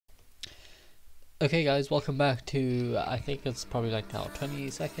Okay guys, welcome back to, I think it's probably like our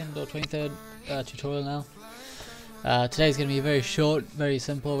 22nd or 23rd tutorial now. Today's going to be very short, very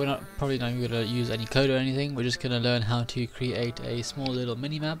simple. We're probably not even going to use any code or anything. We're just going to learn how to create a small little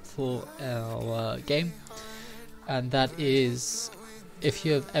mini-map for our game. And that is, if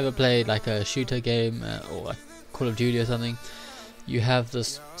you've ever played like a shooter game or like Call of Duty or something, you have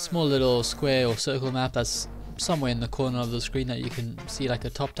this small little square or circle map that's somewhere in the corner of the screen that you can see like a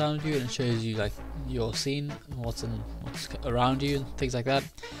top-down view, and it shows you like your scene, what's around you and things like that.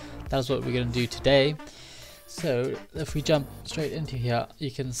 That's what we're going to do today. So if we jump straight into here,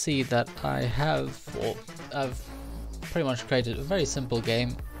 you can see that I've pretty much created a very simple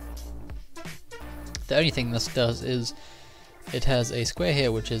game. The only thing this does is it has a square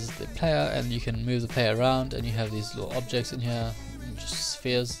here which is the player, and you can move the player around, and you have these little objects in here, just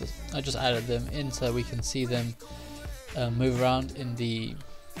spheres. I just added them in so we can see them move around in the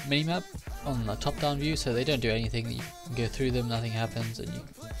minimap on the top-down view, so they don't do anything. You can go through them, nothing happens, and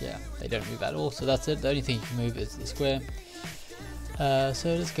they don't move at all. So that's it. The only thing you can move is the square.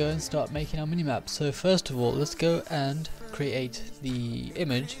 So let's go and start making our minimap. So first of all, let's go and create the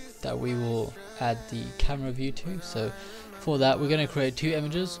image that we will add the camera view to. So for that, we're going to create two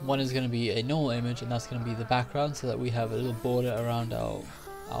images. One is going to be a normal image, and that's going to be the background, so that we have a little border around our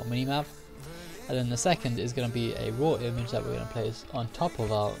minimap. And then the second is going to be a raw image that we're going to place on top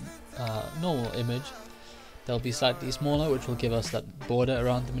of our normal image. They'll be slightly smaller, which will give us that border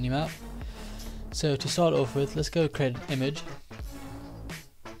around the minimap. So to start off with, let's go create an image.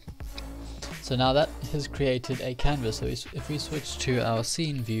 So now that has created a canvas. So if we switch to our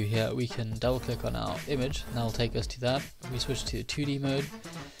scene view here, we can double click on our image, and that will take us to that. If we switch to 2D mode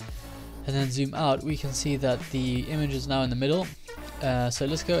and then zoom out, we can see that the image is now in the middle. So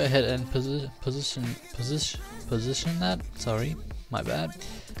let's go ahead and position that, sorry, my bad,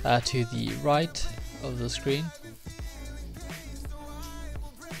 to the right of the screen.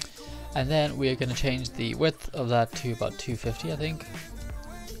 And then we are going to change the width of that to about 250, I think,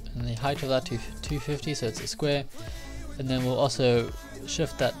 and the height of that to 250, so it's a square. And then we'll also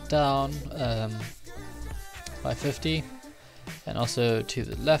shift that down by 50, and also to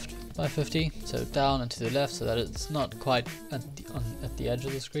the left by 50, so down and to the left, so that it's not quite at the edge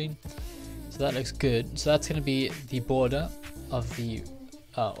of the screen. So that looks good. So that's going to be the border of the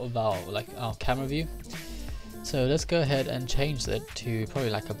our camera view. So let's go ahead and change that to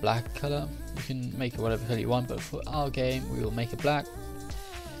probably like a black color. You can make it whatever color you want, but for our game we will make it black.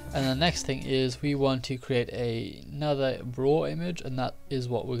 And the next thing is we want to create another raw image, and that is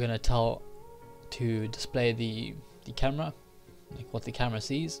what we're going to tell to display the camera, like what the camera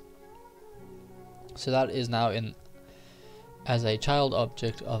sees. So that is now in as a child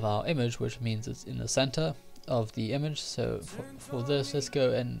object of our image, which means it's in the center of the image. So for this, let's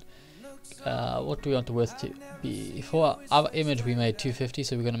go and what do we want the width to be? For our image we made 250,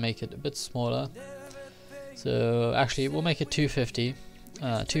 so we're going to make it a bit smaller. So actually we'll make it 250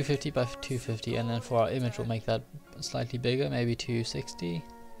 by 250, and then for our image we'll make that slightly bigger, maybe 260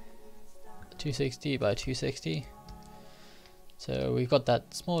 by 260. So we've got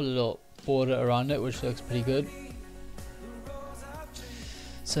that small little border around it, which looks pretty good.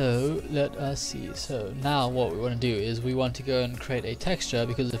 So let us see. So now what we want to do is we want to go and create a texture,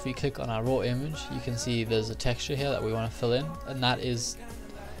 because if we click on our raw image, you can see there's a texture here that we want to fill in, and that is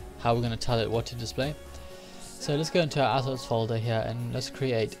how we're going to tell it what to display. So let's go into our assets folder here, and let's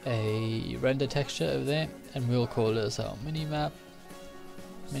create a render texture over there, and we'll call this our minimap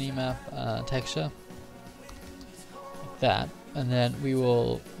texture, like that. And then we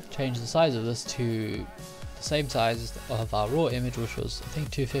will change the size of this to the same size of our raw image, which was I think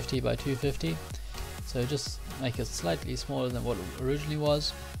 250 by 250. So just make it slightly smaller than what it originally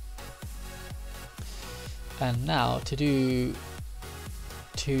was. And now to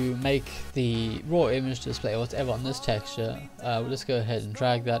make the raw image display whatever on this texture, we'll just go ahead and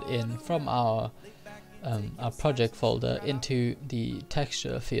drag that in from our project folder into the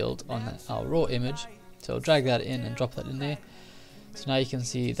texture field on our raw image. So drag that in and drop that in there. So now you can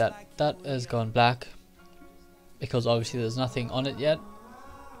see that that has gone black, because obviously there's nothing on it yet.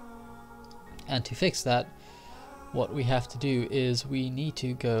 And to fix that, what we have to do is we need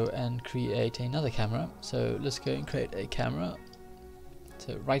to go and create another camera. So let's go and create a camera.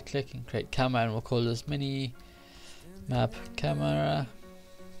 So right click and create camera, and we'll call this mini map camera,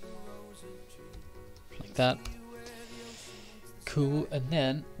 like that. Cool. And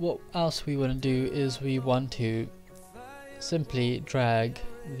then what else we want to do is we want to simply drag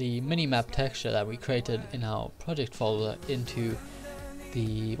the minimap texture that we created in our project folder into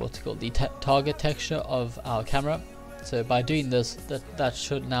the target texture of our camera. So by doing this, that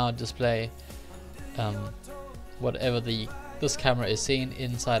should now display whatever this camera is seeing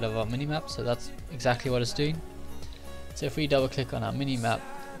inside of our minimap. So that's exactly what it's doing. So if we double click on our minimap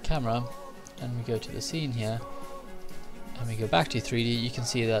camera and we go to the scene here and we go back to 3D, you can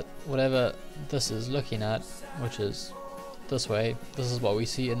see that whatever this is looking at, which is this way, this is what we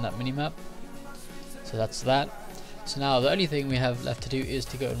see in that minimap. So that's that. So now the only thing we have left to do is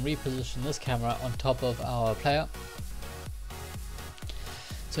to go and reposition this camera on top of our player.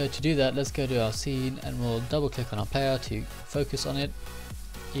 So to do that, let's go to our scene and we'll double click on our player to focus on it.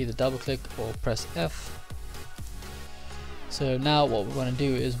 Either double click or press F. So now what we're going to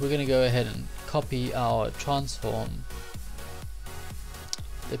do is we're going to go ahead and copy our transform,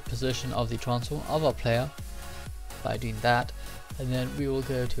 the position of the transform of our player by doing that, and then we will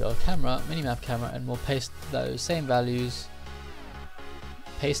go to our camera, minimap camera, and we'll paste those same values,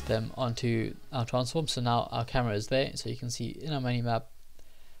 paste them onto our transform. So now our camera is there, so you can see in our minimap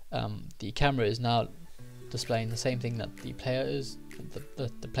the camera is now displaying the same thing that the player is,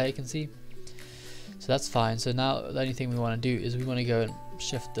 the player can see. So that's fine. So now the only thing we want to do is we want to go and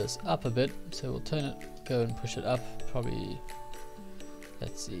shift this up a bit. So we'll turn it, go and push it up, probably,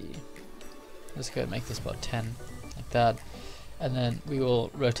 let's see, let's go and make this about 10, like that. And then we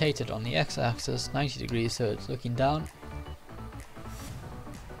will rotate it on the x-axis 90 degrees so it's looking down.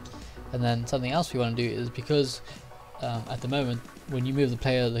 And then something else we want to do is, because at the moment when you move the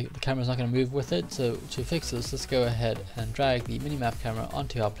player, the camera is not going to move with it. So to fix this, let's go ahead and drag the minimap camera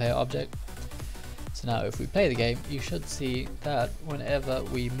onto our player object. So now if we play the game, you should see that whenever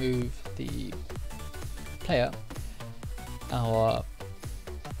we move the player, we'll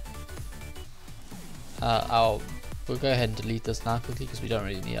go ahead and delete this now quickly because we don't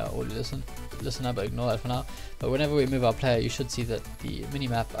really need our audio listener, but ignore that for now. But whenever we move our player, you should see that the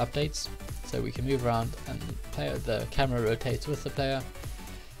minimap updates, so we can move around and the camera rotates with the player.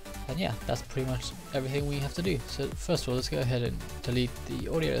 And yeah, that's pretty much everything we have to do. So first of all, let's go ahead and delete the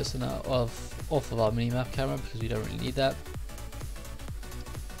audio listener off of our minimap camera because we don't really need that.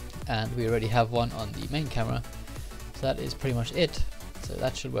 And we already have one on the main camera. So that is pretty much it. So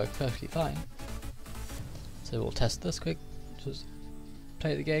that should work perfectly fine. So we'll test this quick, just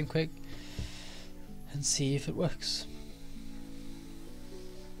play the game quick and see if it works.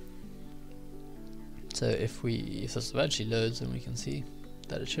 So if this eventually loads, then we can see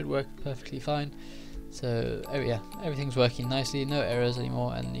that it should work perfectly fine. So yeah, everything's working nicely, no errors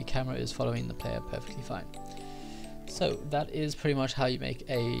anymore, and the camera is following the player perfectly fine. So that is pretty much how you make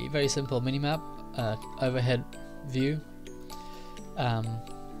a very simple minimap overhead view.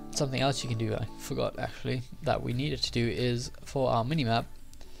 Something else you can do, I forgot actually, that we needed to do is for our minimap,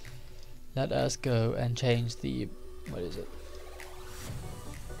 let us go and change the, what is it?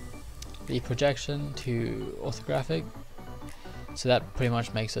 The projection to orthographic. So that pretty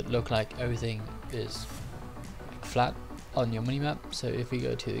much makes it look like everything is flat on your minimap. So if we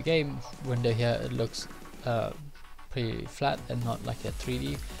go to the game window here, it looks pretty flat and not like a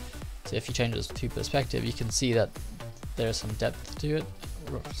 3D. So if you change this to perspective, you can see that there's some depth to it.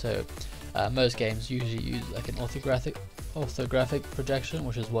 So most games usually use like an orthographic projection,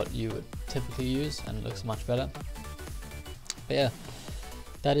 which is what you would typically use, and it looks much better. But yeah,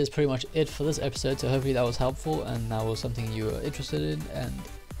 that is pretty much it for this episode. So hopefully that was helpful and that was something you were interested in. And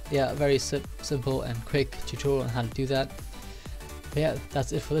yeah, very simple and quick tutorial on how to do that. But yeah,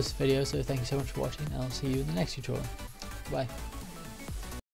 that's it for this video. So thank you so much for watching. I'll see you in the next tutorial. Bye.